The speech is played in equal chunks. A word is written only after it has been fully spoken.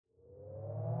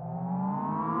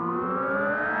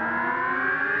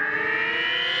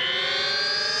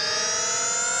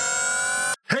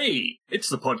It's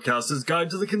the Podcaster's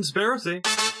Guide to the Conspiracy.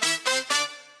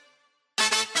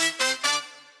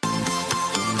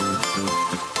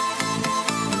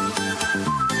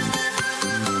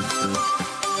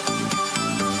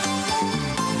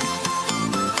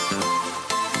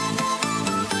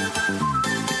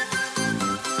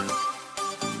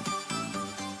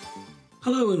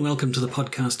 Hello and welcome to the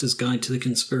Podcaster's Guide to the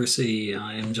Conspiracy.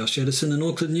 I am Josh Edison in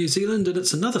Auckland, New Zealand, and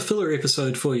it's another filler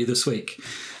episode for you this week.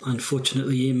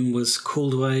 Unfortunately, Em was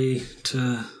called away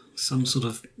to some sort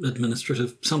of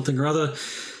administrative something or other,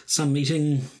 some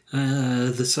meeting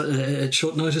at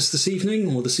short notice this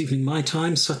evening, or this evening my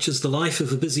time, such is the life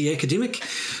of a busy academic,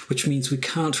 which means we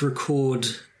can't record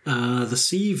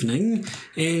this evening,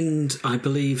 and I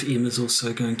believe Em is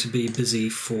also going to be busy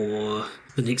for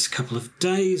the next couple of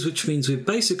days, which means we're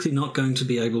basically not going to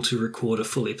be able to record a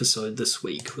full episode this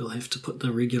week. We'll have to put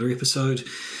the regular episode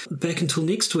back until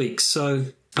next week. So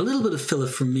a little bit of filler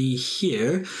from me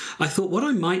here. I thought what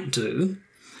I might do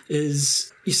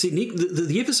is, you see, Nick,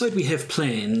 the episode we have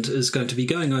planned is going to be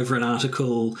going over an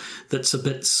article that's a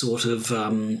bit sort of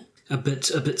a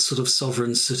bit sort of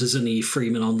sovereign citizen-y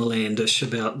Freeman on the Land-ish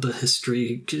about the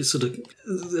history, sort of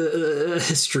the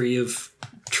history of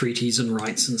treaties and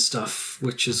rights and stuff,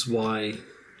 which is why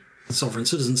sovereign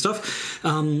citizen stuff.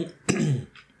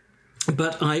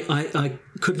 But I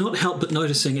could not help but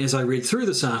noticing as I read through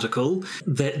this article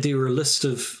that there were a list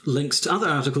of links to other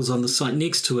articles on the site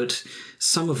next to it,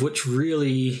 some of which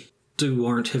really do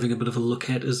warrant having a bit of a look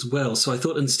at as well. So I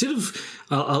thought instead of...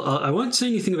 I won't say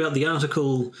anything about the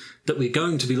article that we're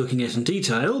going to be looking at in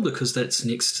detail, because that's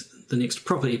the next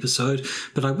proper episode,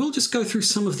 but I will just go through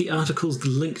some of the articles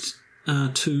linked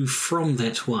to from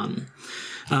that one.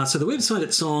 So the website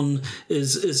it's on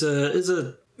is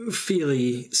a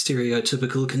fairly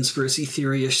stereotypical conspiracy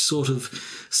theory-ish sort of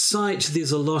site.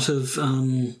 There's a lot of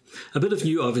a bit of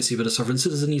new, obviously, a bit of sovereign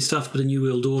citizen-y stuff, but a new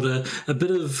world order, a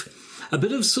bit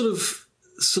of sort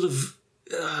of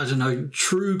I don't know,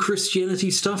 true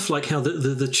Christianity stuff, like how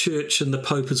the church and the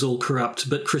Pope is all corrupt,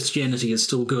 but Christianity is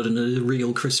still good, and a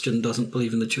real Christian doesn't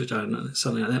believe in the church. I don't know,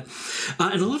 something like that.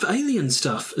 And a lot of alien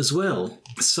stuff as well.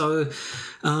 So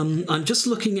I'm just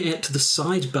looking at the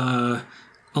sidebar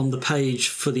on the page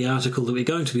for the article that we're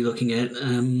going to be looking at,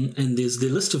 and there's the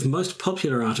list of most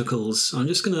popular articles. I'm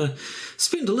just going to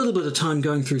spend a little bit of time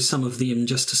going through some of them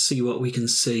just to see what we can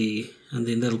see, and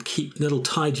then that'll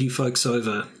tide you folks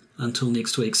over until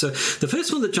next week. So the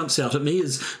first one that jumps out at me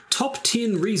is Top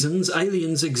 10 Reasons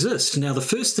Aliens Exist. Now, the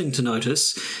first thing to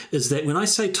notice is that when I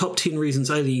say Top 10 Reasons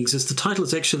Aliens Exist, the title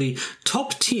is actually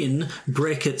Top 10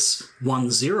 brackets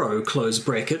 10 close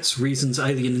brackets Reasons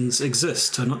Aliens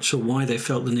Exist. I'm not sure why they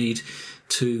felt the need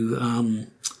to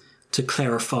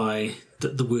clarify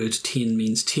that the word 10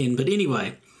 means 10, but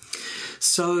anyway.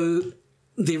 So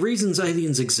the reasons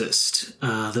aliens exist.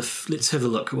 Let's have a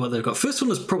look at what they've got. First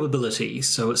one is probability.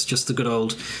 So it's just the good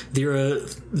old, there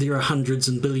are hundreds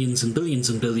and billions and billions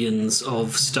and billions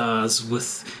of stars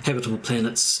with habitable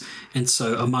planets, and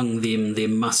so among them there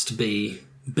must be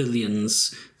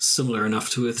billions similar enough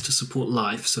to Earth to support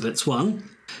life. So that's one.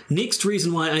 Next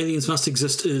reason why aliens must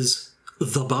exist is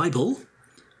the Bible,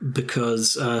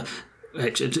 because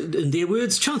in their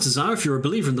words, chances are, if you're a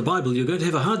believer in the Bible, you're going to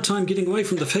have a hard time getting away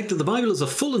from the fact that the Bible is a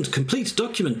full and complete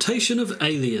documentation of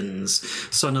aliens.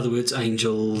 So in other words,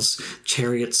 angels,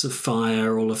 chariots of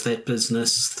fire, all of that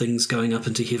business, things going up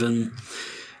into heaven.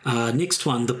 Next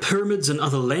one, the pyramids and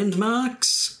other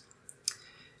landmarks.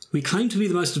 We claim to be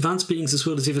the most advanced beings this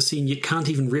world has ever seen, yet can't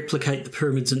even replicate the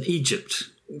pyramids in Egypt.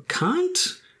 Can't?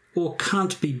 Or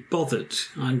can't be bothered.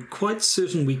 I'm quite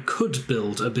certain we could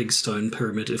build a big stone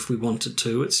pyramid if we wanted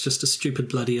to. It's just a stupid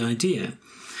bloody idea.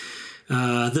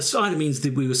 This either means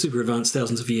that we were super advanced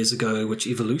thousands of years ago, which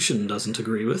evolution doesn't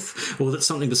agree with, or that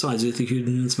something besides earthly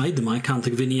humans made them. I can't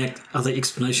think of any other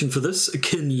explanation for this.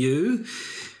 Can you?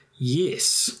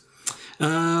 Yes.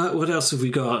 What else have we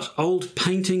got? Old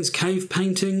paintings, cave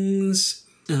paintings.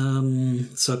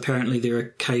 So apparently there are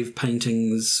cave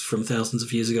paintings from thousands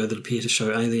of years ago that appear to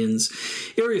show aliens.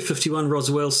 Area 51,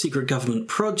 Roswell, secret government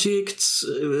projects,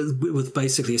 with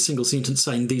basically a single sentence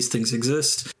saying these things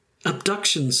exist.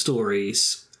 Abduction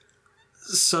stories.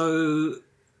 So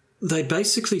they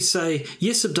basically say,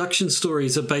 yes, abduction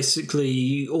stories are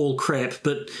basically all crap,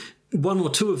 but one or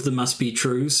two of them must be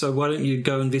true, so why don't you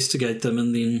go investigate them,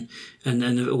 and then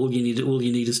and all you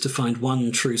need is to find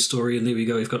one true story, and there we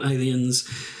go, we've got aliens.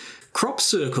 Crop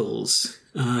circles,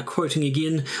 quoting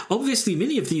again, obviously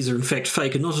many of these are in fact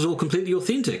fake and not at all completely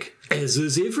authentic, as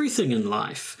is everything in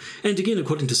life. And again,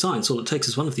 according to science, all it takes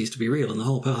is one of these to be real, and the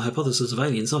whole hypothesis of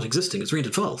aliens not existing is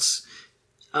rendered false.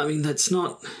 I mean, that's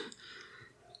not...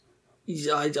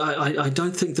 I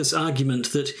don't think this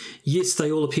argument that yes,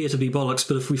 they all appear to be bollocks,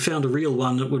 but if we found a real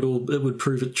one, it would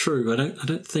prove it true. I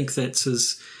don't think that's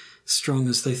as strong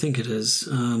as they think it is.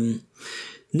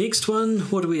 Next one,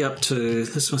 what are we up to?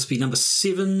 This must be number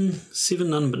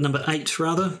 8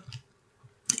 rather.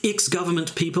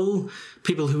 Ex-government people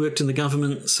who worked in the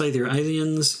government say they're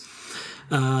aliens.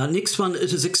 Next one,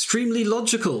 it is extremely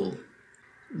logical.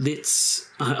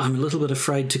 I'm a little bit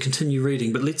afraid to continue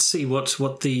reading, but let's see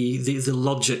what the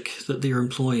logic that they're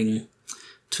employing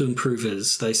to improve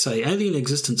is. They say alien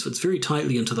existence fits very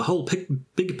tightly into the whole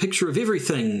big picture of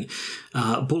everything.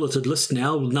 Bulleted list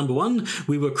now. Number 1,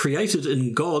 we were created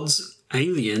in God's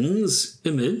aliens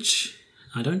image.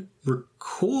 I don't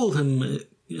recall him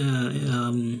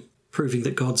proving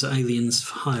that gods are aliens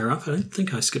higher up. I don't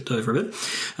think I skipped over a bit.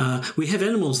 We have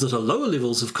animals that are lower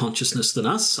levels of consciousness than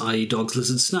us, i.e. dogs,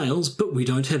 lizards, snails, but we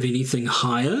don't have anything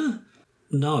higher?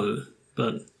 No,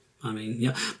 but, I mean,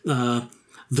 yeah.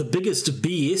 The biggest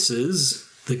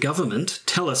BSs, the government,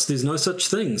 tell us there's no such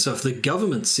thing. So if the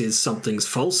government says something's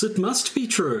false, it must be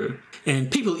true. And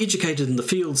people educated in the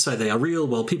field say they are real,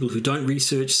 while people who don't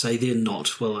research say they're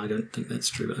not. Well, I don't think that's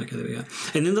true, but okay, there we go.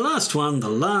 And then the last one,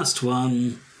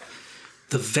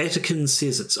 the Vatican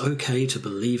says it's okay to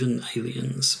believe in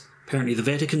aliens. Apparently the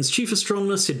Vatican's chief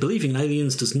astronomer said believing in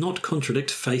aliens does not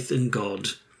contradict faith in God.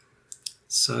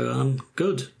 So,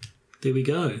 good. There we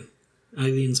go.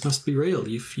 Aliens must be real.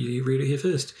 You read it here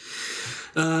first.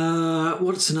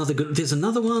 What's another good... There's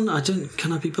another one.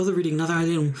 Can I be bothered reading another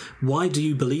alien? Why do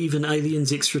you believe in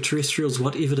aliens, extraterrestrials?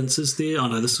 What evidence is there? Oh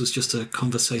no, this was just a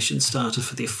conversation starter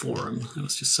for their forum. I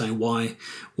was just saying, why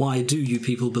do you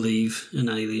people believe in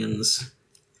aliens?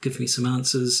 Give me some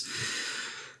answers.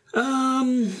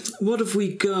 What have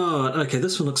we got? Okay,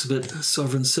 this one looks a bit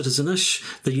sovereign citizen-ish.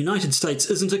 The United States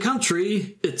isn't a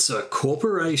country, it's a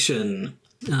corporation.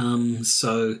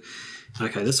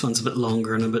 Okay, this one's a bit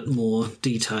longer and a bit more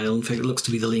detailed. In fact, it looks to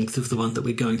be the length of the one that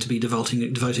we're going to be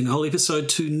devoting a whole episode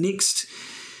to next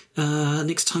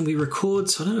time we record.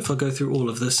 So I don't know if I'll go through all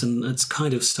of this, and it's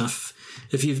kind of stuff.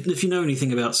 If you know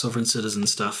anything about sovereign citizen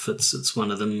stuff, it's one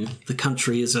of them. The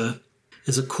country is a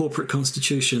corporate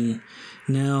constitution.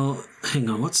 Now,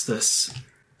 hang on, what's this?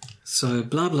 So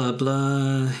blah blah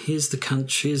blah. Here's the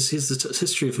country. Here's the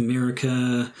history of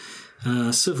America.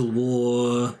 Civil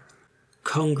War.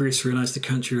 Congress realised the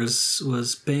country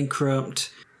was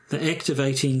bankrupt. The Act of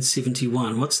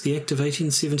 1871. What's the Act of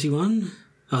 1871?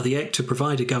 Oh, the Act to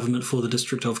provide a government for the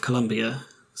District of Columbia.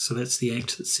 So that's the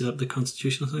Act that set up the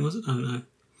Constitution, I think, was it? I don't know.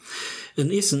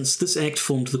 In essence, this Act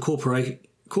formed the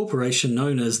corporation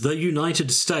known as the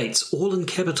United States, all in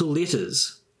capital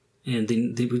letters. And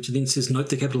then, which then says, note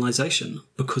the capitalisation,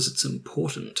 because it's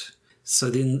important.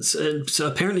 So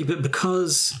apparently, but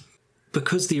because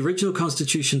the original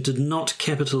Constitution did not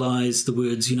capitalise the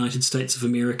words United States of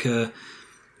America,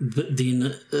 but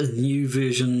then a new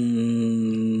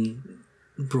version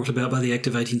brought about by the Act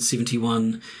of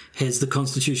 1871 has the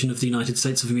Constitution of the United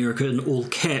States of America in all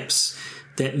caps,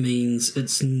 that means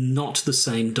it's not the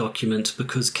same document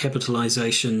because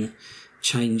capitalisation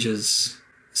changes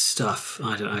stuff.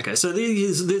 I don't know. Okay, so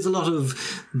there's a lot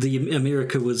of the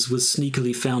America was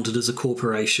sneakily founded as a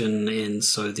corporation, and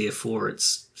so therefore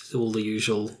it's all the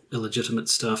usual illegitimate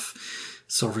stuff,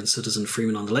 sovereign citizen,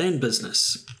 freeman on the land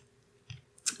business.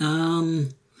 How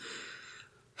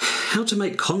to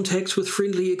make contact with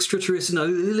friendly extraterrestrials. No,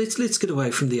 let's get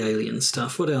away from the alien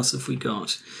stuff. What else have we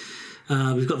got?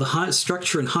 We've got the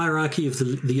structure and hierarchy of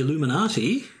the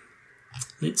Illuminati.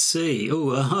 Let's see.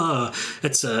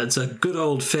 It's a good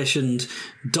old-fashioned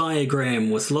diagram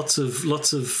with lots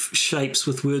of shapes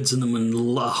with words in them and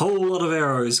a whole lot of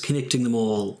arrows connecting them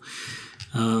all.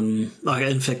 In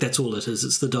fact, that's all it is.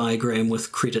 It's the diagram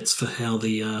with credits for how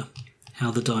the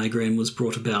diagram was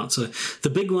brought about. So the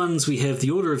big ones, we have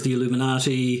the Order of the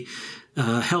Illuminati,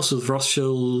 House of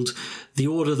Rothschild, the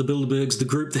Order, the Bilderbergs, the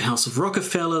Group, the House of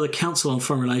Rockefeller, the Council on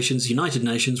Foreign Relations, United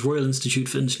Nations, Royal Institute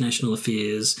for International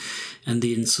Affairs, and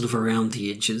then sort of around the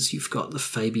edges you've got the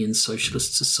Fabian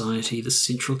Socialist Society, the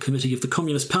Central Committee of the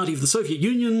Communist Party of the Soviet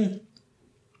Union,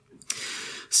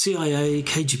 CIA,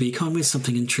 KGB, come on, where's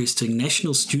something interesting?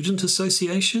 National Student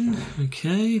Association,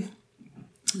 okay.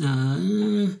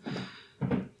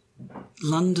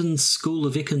 London School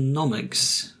of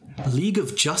Economics, League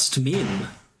of Just Men.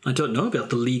 I don't know about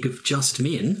the League of Just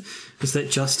Men. Is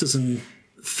that just as in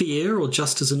fair or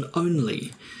just as in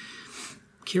only?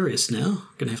 Curious now.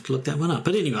 I'm going to have to look that one up.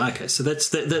 But anyway, okay, so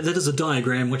that is a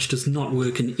diagram which does not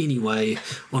work in any way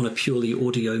on a purely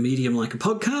audio medium like a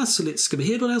podcast. So let's skip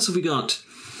ahead. What else have we got?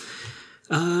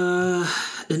 An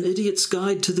Idiot's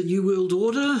Guide to the New World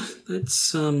Order.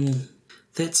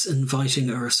 That's inviting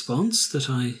a response that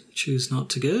I choose not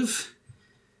to give.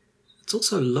 It's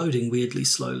also loading weirdly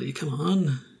slowly. Come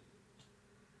on.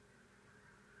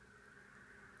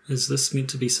 Is this meant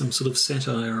to be some sort of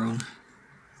satire on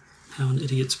how an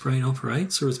idiot's brain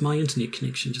operates, or is my internet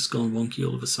connection just gone wonky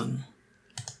all of a sudden?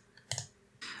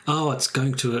 Oh, it's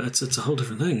going to it's a whole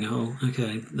different thing. Oh,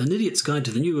 okay. An Idiot's Guide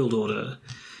to the New World Order.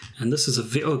 And this is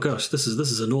oh gosh, this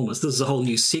is enormous. This is a whole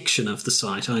new section of the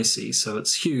site, I see. So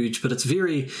it's huge, but it's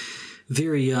very,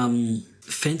 very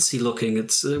fancy looking.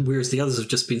 It's whereas the others have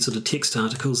just been sort of text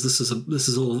articles. This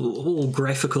is all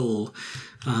graphical,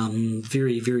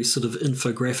 very, very sort of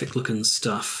infographic looking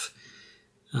stuff.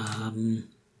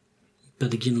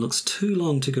 But again, looks too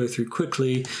long to go through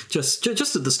quickly. Just at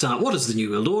the start, what is the New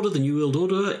World Order? The New World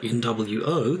Order,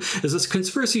 NWO, is a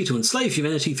conspiracy to enslave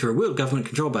humanity through a world government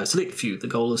controlled by a select few. The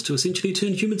goal is to essentially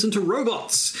turn humans into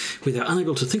robots, where they're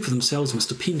unable to think for themselves and must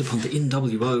depend upon the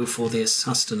NWO for their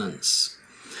sustenance.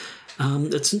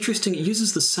 It's interesting, it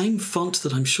uses the same font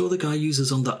that I'm sure the guy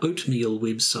uses on the Oatmeal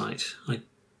website. I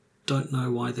don't know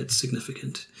why that's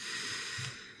significant.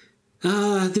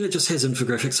 Then it just has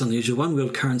infographics on the usual: one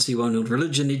world currency, one world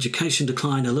religion, education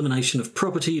decline, elimination of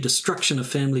property, destruction of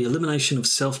family, elimination of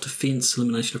self-defense,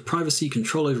 elimination of privacy,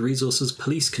 control over resources,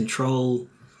 police control,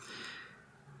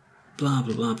 blah,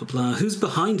 blah, blah, blah, blah. Who's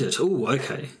behind it? Oh,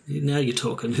 okay. Now you're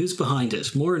talking. Who's behind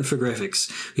it? More infographics.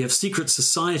 We have secret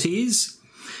societies.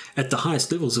 At the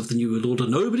highest levels of the New World Order,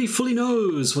 nobody fully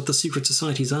knows what the secret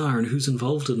societies are and who's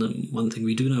involved in them. One thing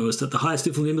we do know is that the highest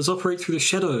level members operate through the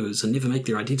shadows and never make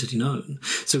their identity known.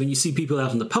 So when you see people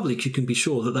out in the public, you can be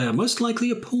sure that they are most likely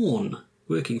a pawn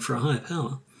working for a higher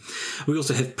power. We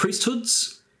also have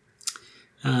priesthoods,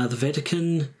 the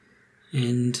Vatican,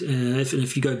 and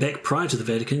if you go back prior to the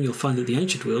Vatican, you'll find that the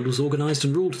ancient world was organised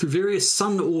and ruled through various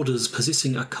sun orders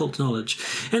possessing occult knowledge,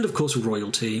 and of course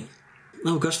royalty.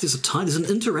 Oh gosh, there's an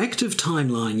interactive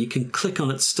timeline. You can click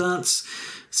on it. Starts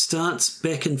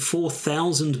back in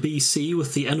 4000 BC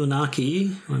with the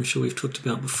Anunnaki, I'm sure we've talked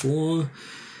about before.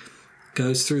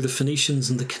 Goes through the Phoenicians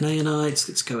and the Canaanites.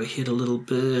 Let's go ahead a little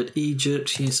bit.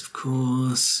 Egypt, yes, of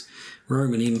course.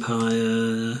 Roman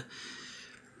Empire.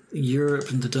 Europe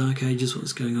and the Dark Ages, what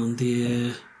was going on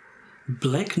there?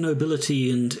 Black Nobility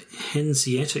and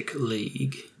Hanseatic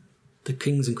League. The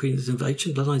kings and queens of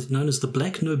ancient bloodlines known as the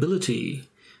Black Nobility.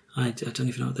 I don't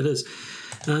even know what that is.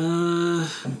 In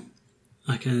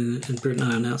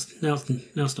Britain, now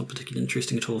it's not particularly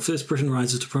interesting at all. First Britain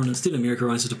rises to prominence, then America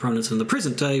rises to prominence. In the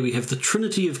present day, we have the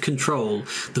Trinity of Control,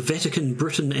 the Vatican,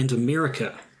 Britain, and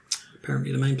America.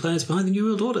 Apparently the main players behind the New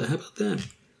World Order. How about that?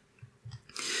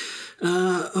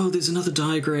 There's another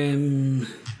diagram.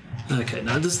 Okay,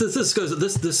 now this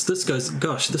goes.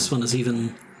 Gosh, this one is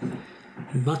even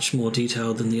much more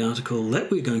detailed than the article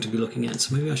that we're going to be looking at,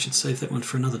 so maybe I should save that one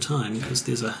for another time, because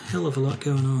there's a hell of a lot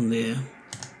going on there.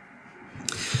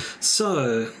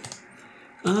 So,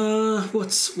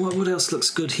 what else looks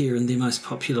good here in the most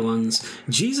popular ones?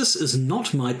 Jesus is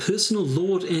not my personal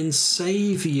Lord and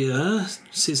Saviour,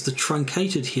 says the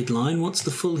truncated headline. What's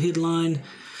the full headline?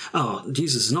 Oh,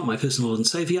 Jesus is not my personal Lord and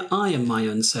Saviour, I am my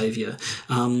own Saviour.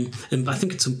 And I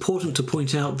think it's important to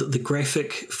point out that the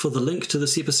graphic for the link to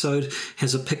this episode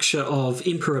has a picture of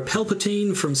Emperor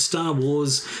Palpatine from Star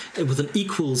Wars with an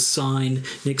equals sign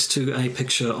next to a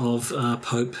picture of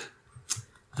Pope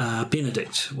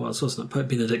Benedict. Wasn't it? Pope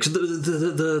Benedict,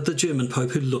 the German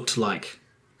Pope who looked like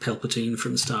Palpatine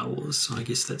from Star Wars. So I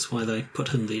guess that's why they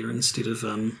put him there instead of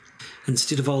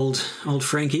old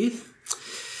Frankie.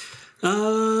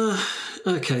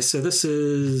 Okay, so this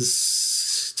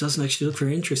doesn't actually look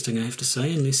very interesting, I have to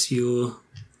say, unless you're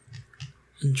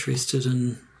interested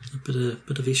in a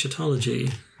bit of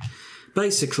eschatology.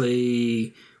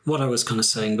 Basically, what I was kind of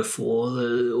saying before,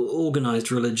 the organised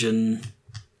religion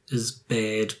is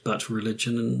bad, but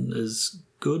religion is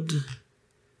good.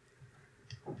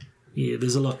 Yeah,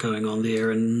 there's a lot going on there,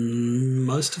 and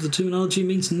most of the terminology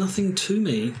means nothing to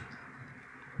me.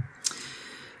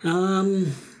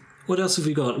 What else have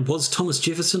we got? Was Thomas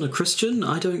Jefferson a Christian?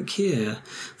 I don't care.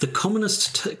 The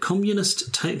communist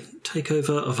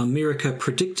takeover of America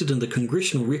predicted in the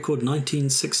Congressional Record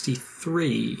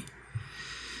 1963.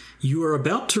 You are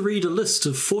about to read a list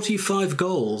of 45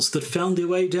 goals that found their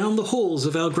way down the halls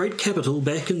of our great capital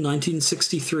back in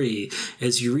 1963.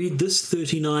 As you read this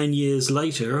 39 years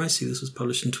later, I see this was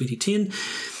published in 2010,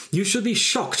 you should be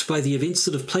shocked by the events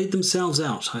that have played themselves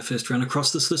out. I first ran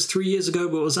across this list 3 years ago,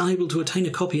 but was unable to attain a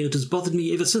copy, and it has bothered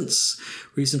me ever since.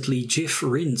 Recently, Jeff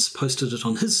Renz posted it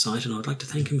on his site, and I would like to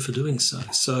thank him for doing so.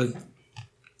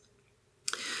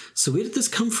 So where did this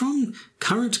come from?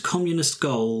 Current Communist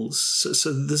Goals.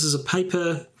 So this is a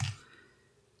paper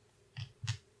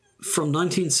from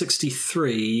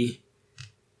 1963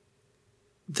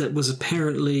 that was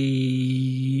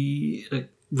apparently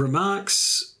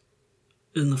remarks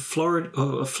in the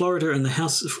Florida in the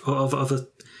House of a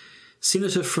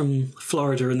senator from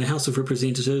Florida in the House of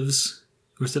Representatives,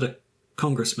 or is that a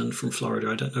congressman from Florida?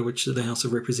 I don't know which of the House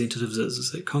of Representatives is.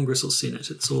 Is that Congress or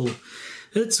Senate? It's all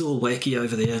wacky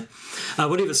over there.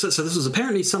 Whatever. So this was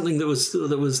apparently something that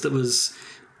was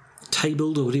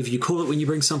tabled, or whatever you call it, when you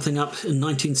bring something up in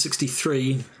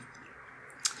 1963.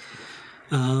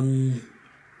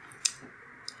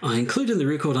 I include in the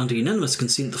record under unanimous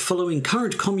consent the following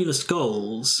current communist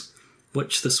goals,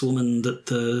 which this woman that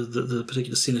the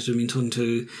particular senator had been talking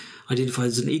to identified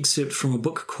as an excerpt from a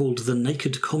book called The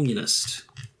Naked Communist.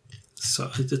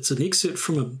 So it's an excerpt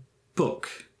from a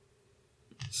book.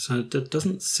 So it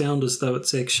doesn't sound as though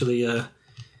it's actually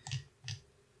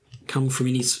come from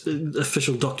any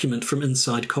official document from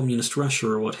inside communist Russia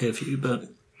or what have you, but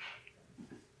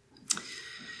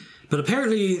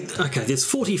apparently, okay, there's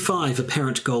 45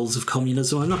 apparent goals of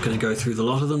communism. I'm not going to go through the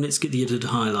lot of them. Let's get the edited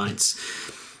highlights.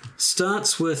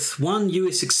 Starts with 1,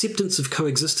 US acceptance of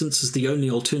coexistence as the only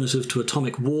alternative to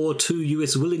atomic war. 2,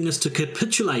 US willingness to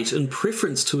capitulate in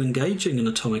preference to engaging in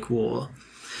atomic war.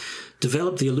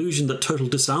 Develop the illusion that total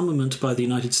disarmament by the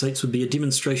United States would be a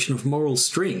demonstration of moral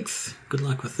strength. Good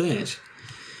luck with that.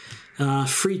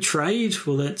 Free trade,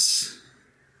 well, that's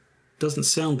doesn't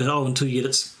sound bad. Oh, until you get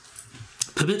its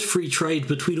permit free trade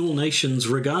between all nations,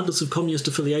 regardless of communist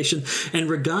affiliation, and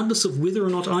regardless of whether or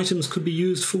not items could be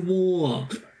used for war.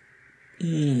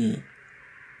 Grant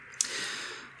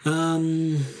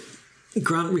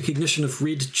recognition of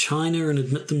Red China and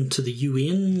admit them to the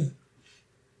UN.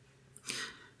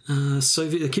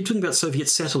 They keep talking about Soviet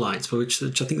satellites, by which I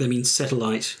think they mean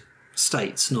satellite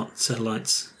states, not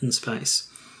satellites in space.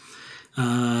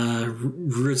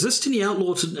 Resist any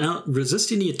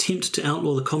attempt to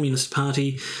outlaw the Communist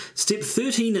Party. Step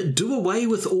 13, do away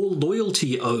with all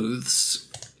loyalty oaths.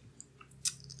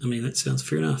 I mean, that sounds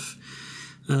fair enough.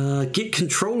 Get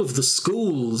control of the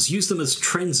schools. Use them as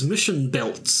transmission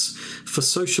belts for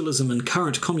socialism and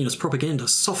current communist propaganda.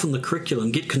 Soften the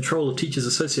curriculum. Get control of teachers'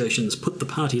 associations. Put the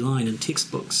party line in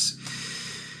textbooks.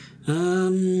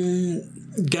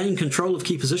 Gain control of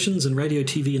key positions in radio,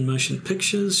 TV, and motion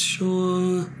pictures.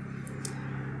 Sure.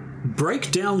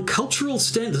 Break down cultural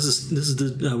standards.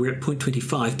 We're at point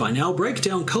 25 by now. Break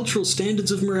down cultural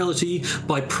standards of morality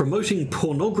by promoting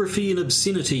pornography and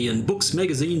obscenity in books,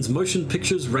 magazines, motion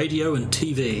pictures, radio, and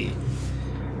TV.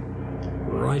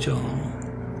 Right on.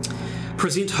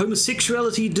 Present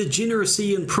homosexuality,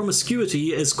 degeneracy, and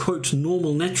promiscuity as, quote,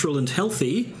 normal, natural, and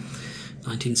healthy.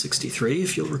 1963,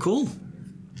 if you'll recall.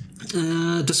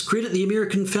 Discredit the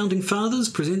American founding fathers,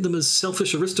 present them as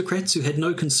selfish aristocrats who had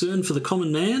no concern for the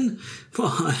common man.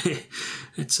 Why,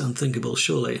 that's unthinkable,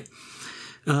 surely.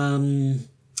 Eliminate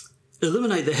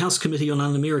the House Committee on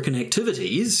Un-American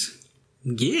Activities.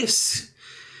 Yes.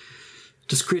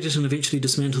 Discredit and eventually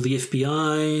dismantle the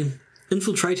FBI.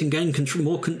 Infiltrate and gain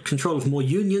control of more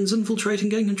unions. Infiltrate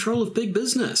and gain control of big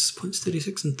business. Points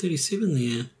 36 and 37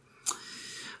 there.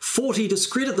 40,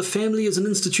 discredit the family as an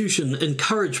institution.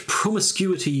 Encourage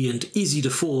promiscuity and easy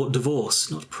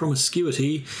divorce. Not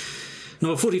promiscuity.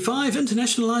 Number 45,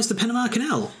 internationalise the Panama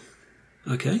Canal.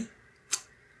 Okay.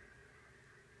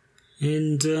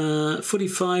 And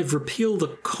 45, repeal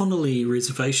the Connolly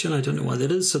Reservation. I don't know why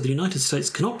that is. So the United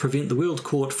States cannot prevent the World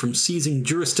Court from seizing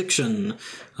jurisdiction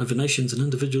over nations and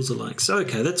individuals alike. So,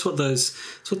 okay, that's what those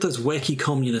wacky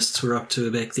communists were up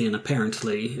to back then,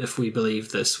 apparently, if we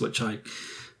believe this, which I'm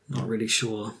not really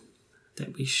sure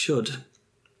that we should.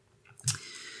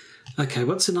 Okay,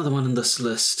 what's another one in this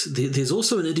list? There's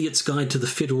also an Idiot's Guide to the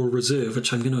Federal Reserve,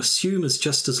 which I'm going to assume is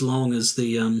just as long as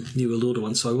the New World Order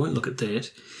one, so I won't look at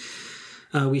that.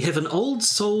 We have an Old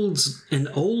Soul's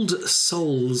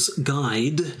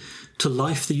Guide to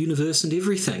Life, the Universe, and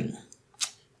Everything.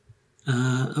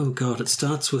 Oh God, it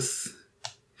starts with...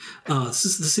 Oh,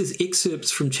 this is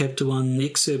excerpts from Chapter 1,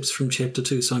 excerpts from Chapter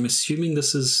 2, so I'm assuming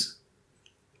this is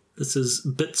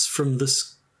bits from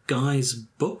this guy's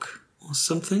book or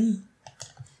something.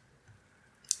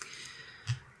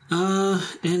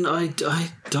 And I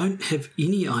don't have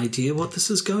any idea what this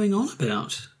is going on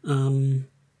about.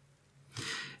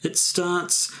 It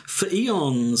starts, for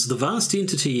eons, the vast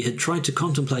entity had tried to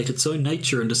contemplate its own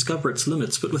nature and discover its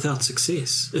limits, but without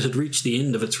success. It had reached the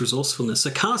end of its resourcefulness.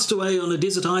 A castaway on a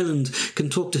desert island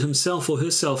can talk to himself or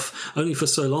herself only for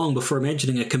so long before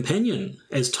imagining a companion,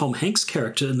 as Tom Hanks'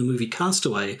 character in the movie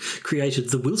Castaway created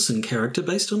the Wilson character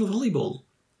based on a volleyball.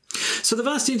 So the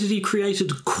vast entity created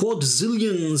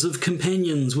quadzillions of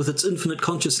companions with its infinite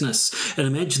consciousness and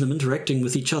imagined them interacting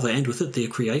with each other and with it, their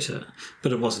creator.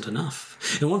 But it wasn't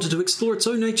enough. It wanted to explore its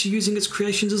own nature using its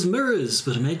creations as mirrors,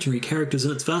 but imaginary characters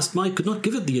in its vast mind could not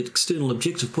give it the external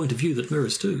objective point of view that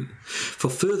mirrors do. For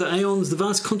further aeons, the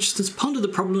vast consciousness pondered the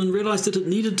problem and realized that it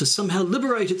needed to somehow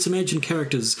liberate its imagined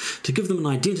characters, to give them an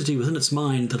identity within its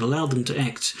mind that allowed them to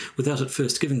act without at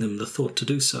first giving them the thought to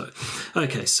do so.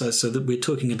 Okay, so that we're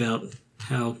talking about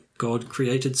how God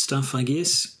created stuff, I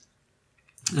guess.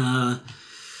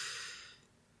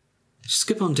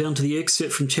 Skip on down to the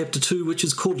excerpt from Chapter 2, which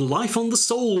is called Life on the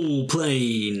Soul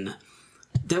Plane.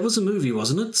 That was a movie,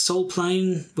 wasn't it? Soul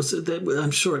Plane?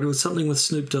 I'm sure it was something with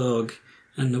Snoop Dogg,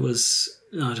 and it was...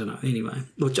 I don't know, anyway.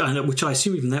 Which I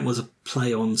assume even that was a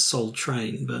play on Soul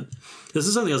Train, but this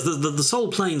is something else. The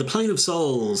soul plane, the plane of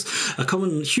souls. A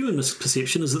common human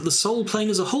misperception is that the soul plane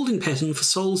is a holding pattern for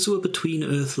souls who are between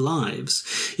Earth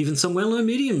lives. Even some well-known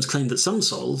mediums claim that some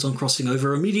souls, on crossing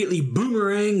over, are immediately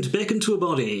boomeranged back into a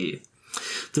body.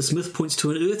 This myth points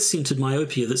to an Earth-centered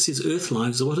myopia that says Earth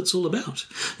lives are what it's all about.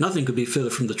 Nothing could be further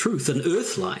from the truth. An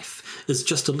Earth life is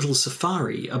just a little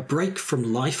safari, a break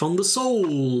from life on the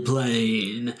soul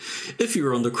plane. If you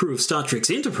are on the crew of Star Trek's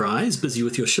Enterprise, busy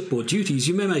with your shipboard duties,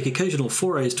 you may make occasional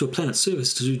forays to a planet's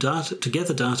surface to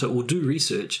gather data or do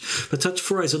research, but such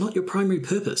forays are not your primary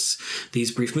purpose.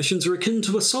 These brief missions are akin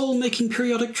to a soul making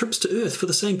periodic trips to Earth for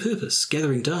the same purpose,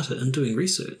 gathering data and doing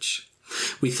research.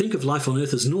 We think of life on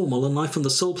Earth as normal and life on the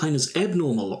soul plane as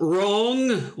abnormal.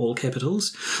 Wrong! All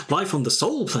capitals. Life on the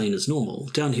soul plane is normal.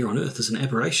 Down here on Earth is an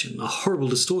aberration, a horrible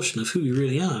distortion of who we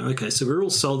really are. Okay, so we're all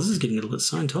soul. This is getting a little bit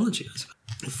Scientology, I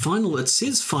suppose. It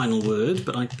says final word,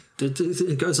 but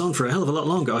it goes on for a hell of a lot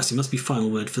longer. I see, it must be final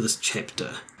word for this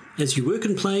chapter. As you work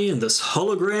and play in this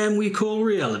hologram we call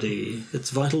reality, it's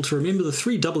vital to remember the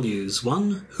 3 W's.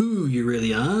 1, who you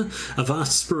really are, a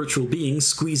vast spiritual being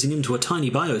squeezing into a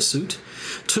tiny biosuit.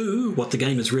 2, what the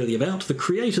game is really about, the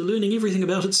creator learning everything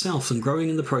about itself and growing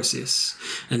in the process.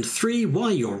 And 3,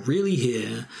 why you're really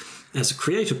here, as a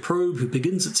creative probe who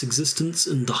begins its existence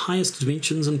in the highest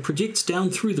dimensions and projects down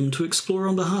through them to explore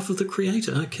on behalf of the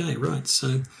creator. Okay, right.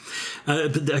 So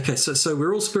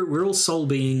we're all soul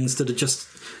beings that are just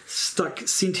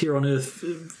sent here on Earth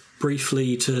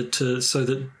briefly so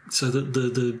that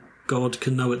the God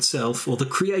can know itself, or the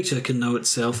creator can know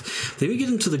itself. Then we get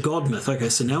into the God myth. Okay,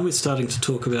 so now we're starting to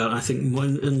talk about, I think,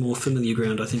 in more familiar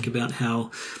ground, I think, about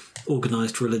how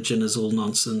organised religion is all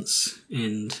nonsense,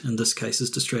 and in this case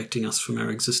is distracting us from our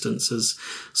existence as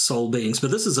soul beings.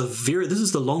 But this is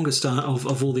the longest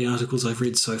of all the articles I've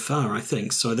read so far, I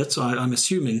think. So I'm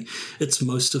assuming it's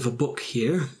most of a book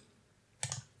here.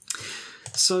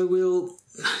 So we'll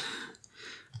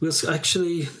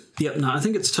actually... Yep, no, I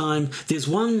think it's time. There's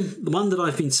one that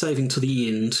I've been saving to the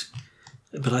end,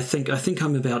 but I think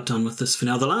I'm about done with this for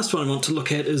now. The last one I want to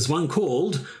look at is one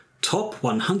called Top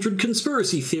 100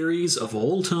 Conspiracy Theories of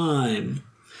All Time.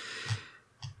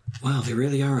 Wow, there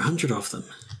really are 100 of them.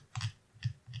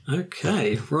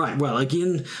 Okay, right. Well,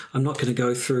 again, I'm not going to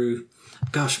go through...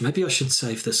 Gosh, maybe I should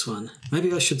save this one.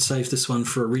 Maybe I should save this one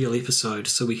for a real episode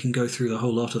so we can go through the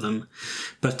whole lot of them.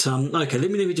 But, okay,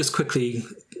 let me just quickly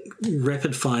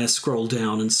rapid-fire scroll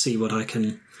down and see what I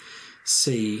can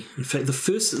see. In fact, the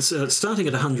first, starting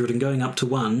at 100 and going up to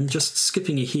 1, just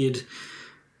skipping ahead,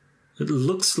 it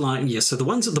looks like, yes, so the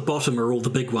ones at the bottom are all the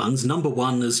big ones. Number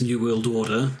 1 is New World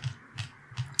Order.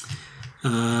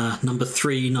 Number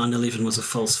 3, 9/11 was a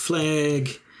false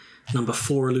flag. Number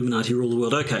 4, Illuminati rule the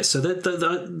world. Okay, so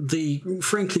the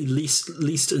frankly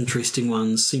least interesting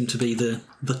ones seem to be the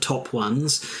top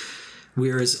ones,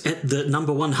 whereas at the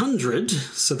number 100,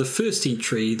 so the first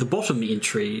entry, the bottom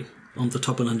entry on the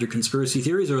top 100 conspiracy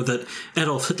theories are that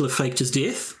Adolf Hitler faked his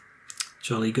death.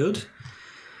 Jolly good.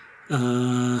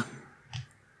 Number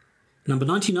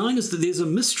 99 is that there's a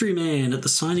mystery man at the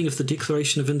signing of the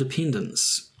Declaration of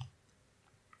Independence.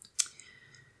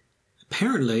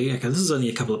 Apparently, okay, this is only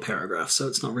a couple of paragraphs, so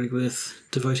it's not really worth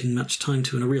devoting much time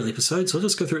to in a real episode, so I'll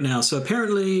just go through it now. So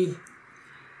apparently,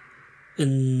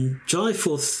 in July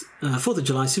 4th of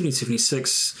July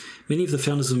 1776, many of the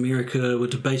founders of America were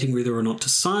debating whether or not to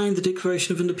sign the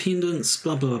Declaration of Independence,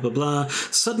 blah, blah, blah, blah.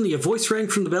 Suddenly a voice rang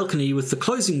from the balcony with the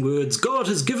closing words, "God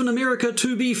has given America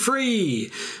to be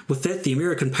free." With that, the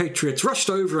American patriots rushed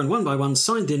over and one by one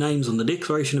signed their names on the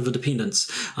Declaration of Independence.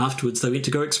 Afterwards, they went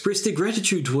to go express their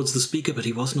gratitude towards the speaker, but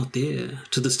he was not there.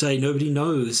 To this day, nobody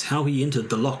knows how he entered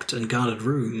the locked and guarded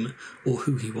room or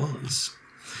who he was.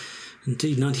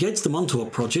 Indeed, 98 is the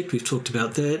Montauk Project. We've talked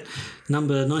about that.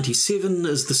 Number 97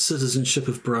 is the citizenship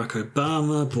of Barack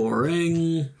Obama.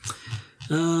 Boring.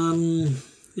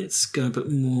 Let's go a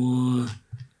bit more.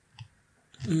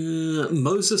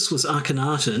 Moses was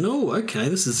Akhenaten. Oh, okay.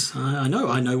 This is I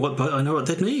know what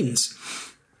that means.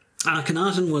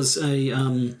 Akhenaten was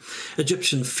a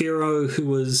Egyptian pharaoh who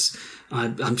was.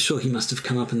 I'm sure he must have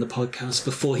come up in the podcast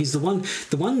before. He's the one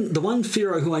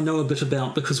pharaoh who I know a bit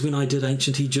about because when I did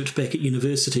Ancient Egypt back at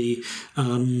university,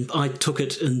 I took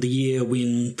it in the year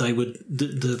when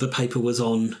the paper was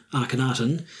on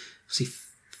Akhenaten. Was he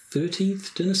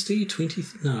 13th dynasty,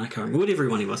 20th? No, I can't remember. Whatever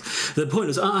one he was. The point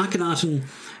is, Akhenaten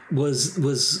was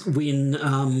when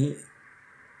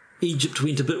Egypt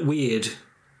went a bit weird.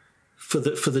 For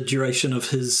the duration of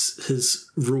his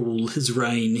rule, his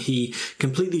reign, he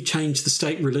completely changed the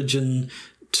state religion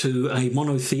to a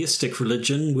monotheistic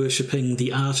religion, worshipping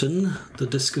the Aten, the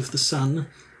disk of the sun.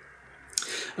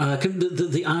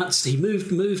 The arts, he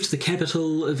moved the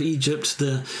capital of Egypt.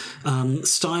 The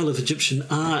style of Egyptian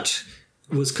art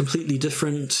was completely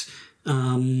different.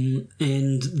 And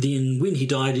then when he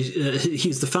died, he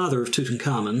was the father of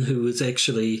Tutankhamun, who was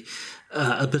actually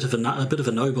a bit of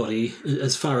a nobody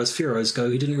as far as pharaohs go.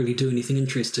 He didn't really do anything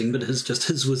interesting, but his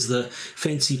was the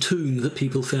fancy tomb that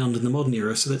people found in the modern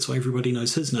era, so that's why everybody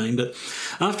knows his name. But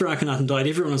after Akhenaten died,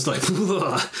 everyone was like,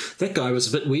 that guy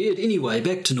was a bit weird. Anyway,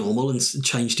 back to normal, and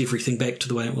changed everything back to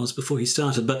the way it was before he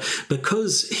started. But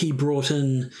because he brought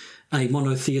in a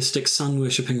monotheistic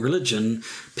sun-worshipping religion,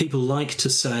 people like to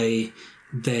say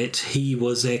that he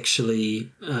was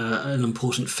actually an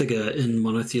important figure in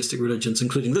monotheistic religions,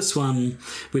 including this one,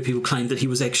 where people claim that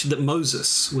that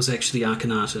Moses was actually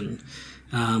Akhenaten,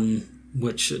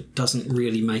 which doesn't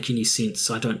really make any sense.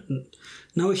 I don't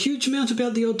know a huge amount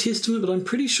about the Old Testament, but I'm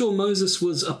pretty sure Moses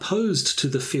was opposed to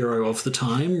the Pharaoh of the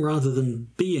time rather than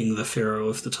being the Pharaoh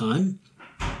of the time.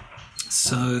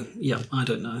 So, yeah, I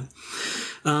don't know.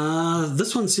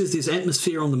 This one says there's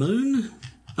atmosphere on the moon.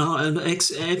 Oh, and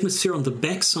atmosphere on the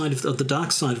backside of the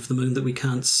dark side of the moon that we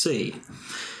can't see.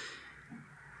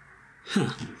 Huh.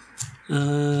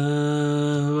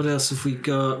 What else have we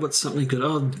got? What's something good?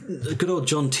 Oh, good old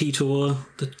John Titor,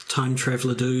 the time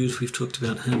traveller dude. We've talked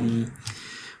about him.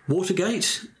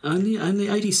 Watergate, only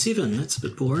 87. That's a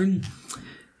bit boring.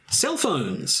 Cell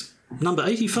phones. Number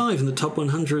 85 in the top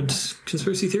 100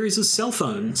 conspiracy theories is cell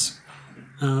phones.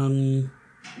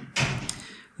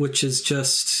 Which is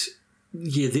just...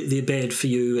 Yeah, they're bad for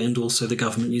you, and also the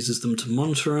government uses them to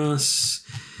monitor us.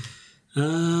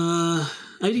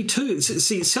 82.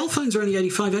 See, cell phones are only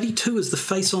 85. 82 is the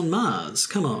face on Mars.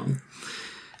 Come on.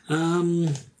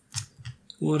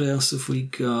 What else have we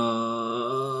got?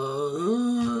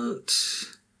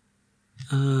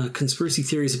 Conspiracy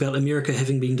theories about America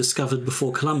having been discovered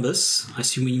before Columbus. I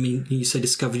assume when you say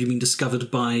discovered, you mean discovered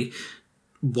by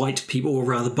white people, or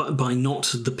rather by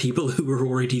not the people who were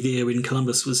already there when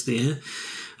Columbus was there.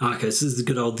 Okay, so this is the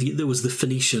good old... There was the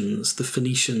Phoenicians. The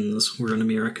Phoenicians were in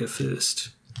America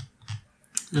first.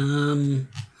 What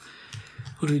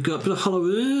have we got? Bit of Hollow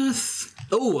Earth.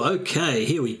 Oh, okay,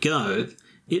 here we go.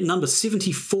 At number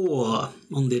 74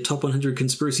 on their top 100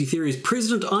 conspiracy theories,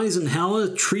 President Eisenhower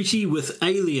treaty with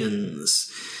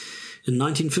aliens. In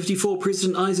 1954,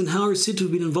 President Eisenhower is said to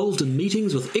have been involved in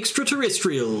meetings with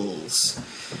extraterrestrials,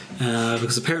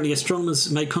 because apparently astronomers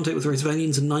made contact with a race of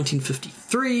aliens in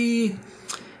 1953.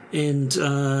 And so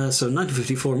in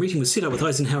 1954, a meeting was set up with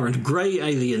Eisenhower and grey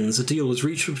aliens. A deal was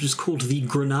reached, which is called the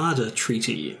Grenada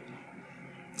Treaty,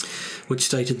 which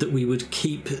stated that we would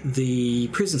keep the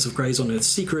presence of greys on Earth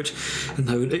secret, and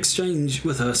they would exchange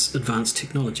with us advanced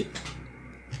technology.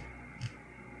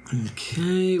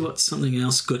 Okay, what's something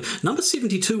else good? Number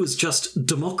 72 was just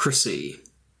democracy.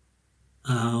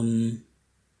 I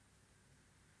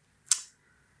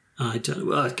don't.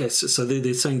 Well, I guess so.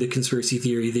 They're saying the conspiracy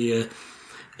theory there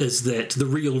is that the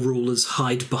real rulers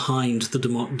hide behind the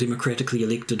democratically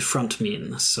elected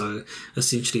frontmen. So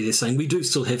essentially, they're saying we do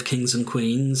still have kings and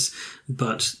queens,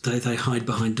 but they hide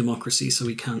behind democracy, so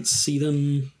we can't see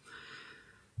them.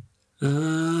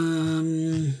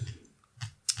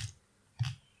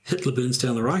 Hitler burns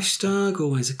down the Reichstag,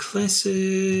 always a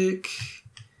classic.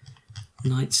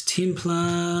 Knights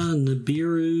Templar,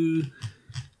 Nibiru.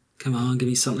 Come on, give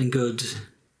me something good.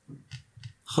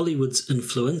 Hollywood's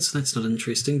influence, that's not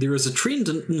interesting. There is a trend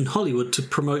in Hollywood to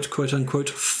promote quote-unquote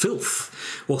filth,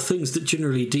 or things that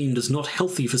generally deemed as not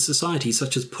healthy for society,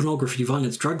 such as pornography,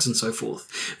 violence, drugs, and so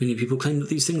forth. Many people claim that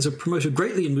these things are promoted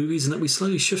greatly in movies and that we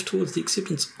slowly shift towards the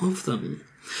acceptance of them.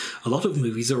 A lot of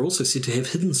movies are also said to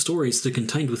have hidden stories that are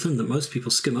contained within that most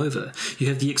people skim over. You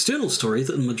have the external story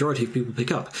that the majority of people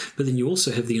pick up, but then you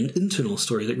also have the internal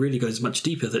story that really goes much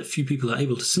deeper that few people are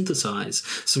able to synthesize.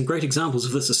 Some great examples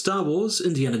of this are Star Wars,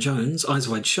 Indiana Jones, Eyes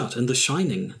Wide Shut, and The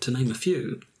Shining, to name a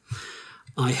few.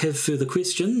 I have further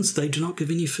questions. They do not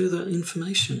give any further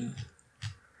information.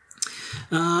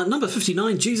 Number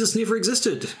 59, Jesus never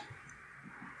existed.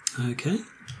 Okay.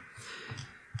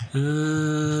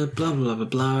 Blah, blah, blah,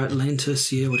 blah.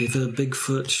 Atlantis, yeah, whatever.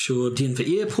 Bigfoot, sure. Denver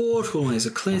Airport, always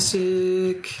a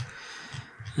classic.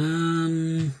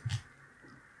 Number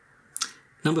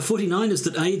 49 is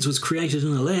that AIDS was created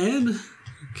in a lab.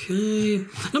 Okay.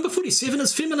 Number 47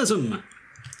 is feminism.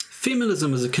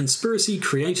 Feminism is a conspiracy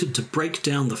created to break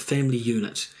down the family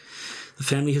unit. The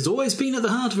family has always been at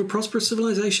the heart of a prosperous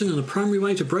civilization, and a primary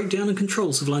way to break down and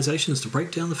control civilization is to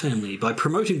break down the family. By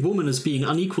promoting women as being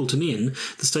unequal to men,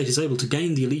 the state is able to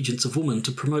gain the allegiance of women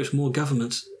to promote more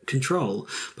government control.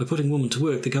 By putting women to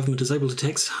work, the government is able to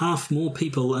tax half more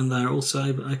people, and they are also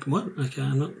able... What? Okay,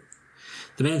 I'm not...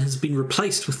 The man has been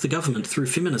replaced with the government through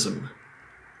feminism.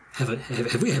 Have I?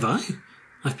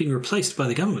 I've been replaced by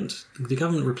the government. The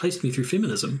government replaced me through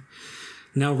feminism.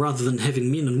 Now, rather than having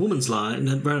men and women's lives,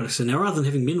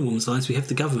 we have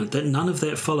the government. That none of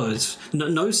that follows.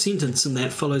 No sentence in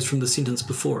that follows from the sentence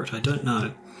before it. I don't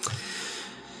know.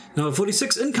 Number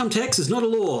 46, income tax is not a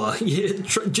law. Yeah,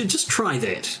 just try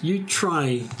that. You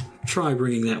try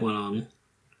bringing that one on.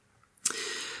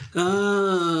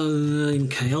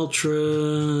 MK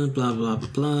Ultra, blah blah blah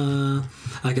blah.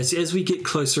 I guess as we get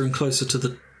closer and closer to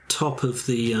the top of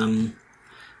the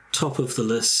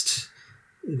list,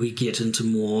 we get into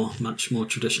much more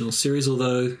traditional series,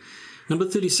 although number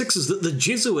 36 is that the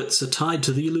Jesuits are tied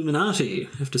to the Illuminati.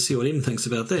 I have to see what M thinks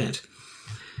about that.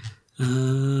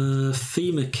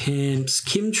 FEMA camps,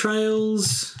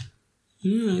 chemtrails.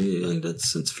 Yeah,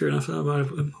 that's fair enough. I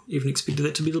even expected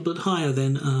that to be a little bit higher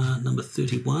than number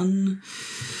 31.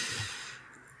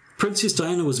 Princess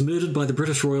Diana was murdered by the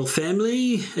British royal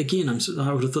family. Again, I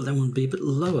would have thought that one would be a bit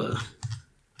lower.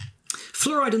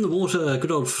 Fluoride in the water,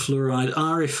 good old fluoride.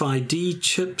 RFID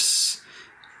chips,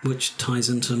 which ties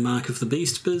into Mark of the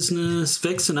Beast business.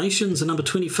 Vaccinations are number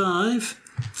 25.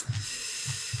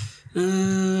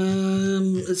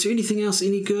 Is there anything else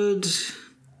any good?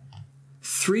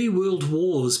 3 world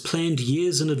wars planned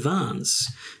years in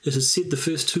advance. It is said the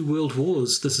first 2 world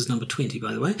wars, this is number 20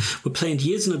 by the way, were planned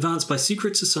years in advance by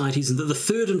secret societies, and that the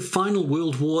 3rd and final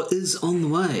world war is on the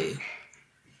way.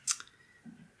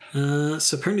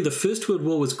 So apparently the First World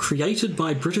War was created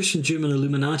by British and German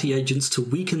Illuminati agents to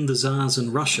weaken the Tsars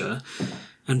in Russia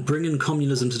and bring in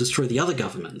communism to destroy the other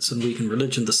governments and weaken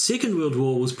religion. The Second World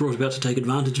War was brought about to take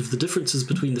advantage of the differences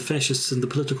between the fascists and the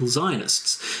political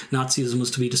Zionists. Nazism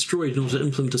was to be destroyed in order to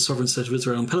implement a sovereign state of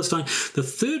Israel and Palestine. The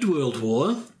Third World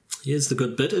War, here's the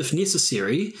good bit, if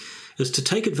necessary, is to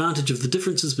take advantage of the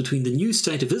differences between the new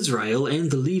state of Israel and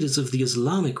the leaders of the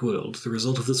Islamic world. The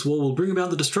result of this war will bring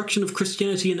about the destruction of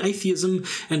Christianity and atheism,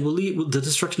 and will leave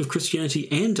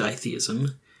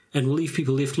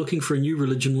people left looking for a new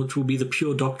religion, which will be the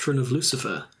pure doctrine of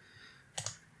Lucifer.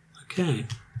 Okay.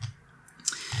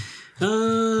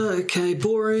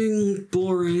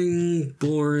 Boring.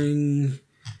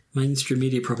 Mainstream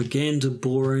media propaganda,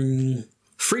 boring.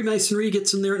 Freemasonry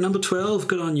gets in there at number 12.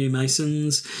 Good on you,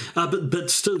 Masons.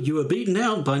 But still, you are beaten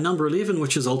out by number 11,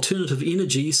 which is alternative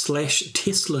energy /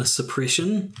 Tesla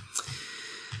suppression.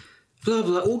 Blah,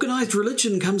 blah. Organised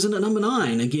religion comes in at number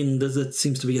 9. Again, that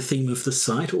seems to be a theme of this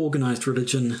site. Organised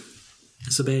religion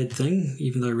is a bad thing,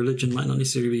 even though religion might not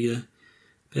necessarily be a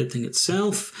bad thing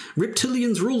itself.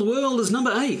 Reptilians rule the world is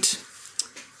number 8.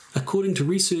 According to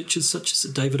researchers such as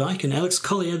David Icke and Alex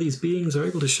Collier, these beings are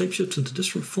able to shapeshift into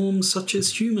different forms such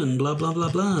as human, blah, blah, blah,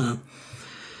 blah.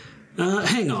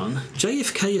 Hang on.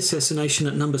 JFK assassination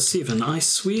at number 7. I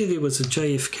swear there was a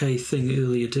JFK thing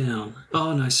earlier down.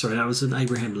 Oh, no, sorry. That was an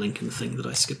Abraham Lincoln thing that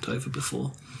I skipped over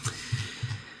before.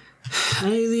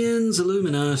 Aliens,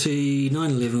 Illuminati,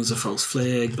 9/11 was a false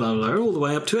flag, blah, blah, all the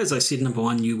way up to, as I said, number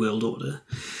 1, New World Order.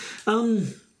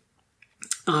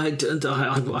 I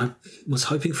was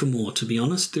hoping for more, to be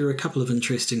honest. There are a couple of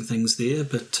interesting things there,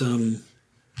 but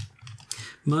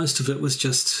most of it was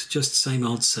just same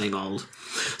old, same old.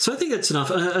 So I think that's enough.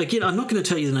 Again, I'm not going to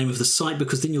tell you the name of the site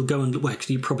because then you'll go and... Well,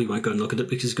 actually, you probably won't go and look at it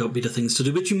because you've got better things to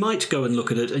do, but you might go and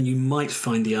look at it and you might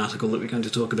find the article that we're going to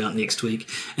talk about next week,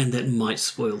 and that might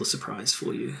spoil the surprise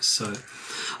for you. So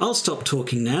I'll stop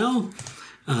talking now.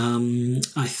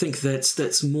 I think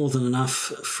that's more than enough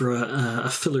for a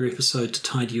filler episode to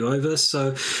tide you over.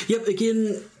 So, yep,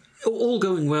 again, all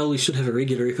going well, we should have a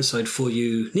regular episode for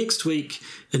you next week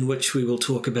in which we will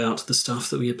talk about the stuff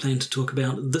that we had planned to talk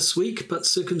about this week, but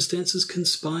circumstances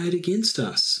conspired against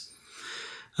us.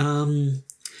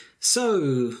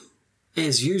 So,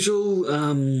 as usual,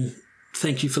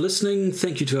 Thank you for listening.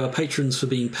 Thank you to our patrons for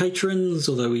being patrons,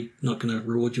 although we're not going to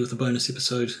reward you with a bonus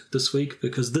episode this week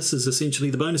because this is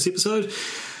essentially the bonus episode.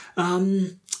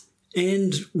 And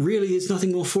really there's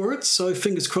nothing more for it, so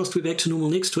fingers crossed we're back to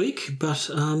normal next week. But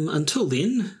until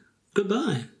then,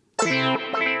 goodbye.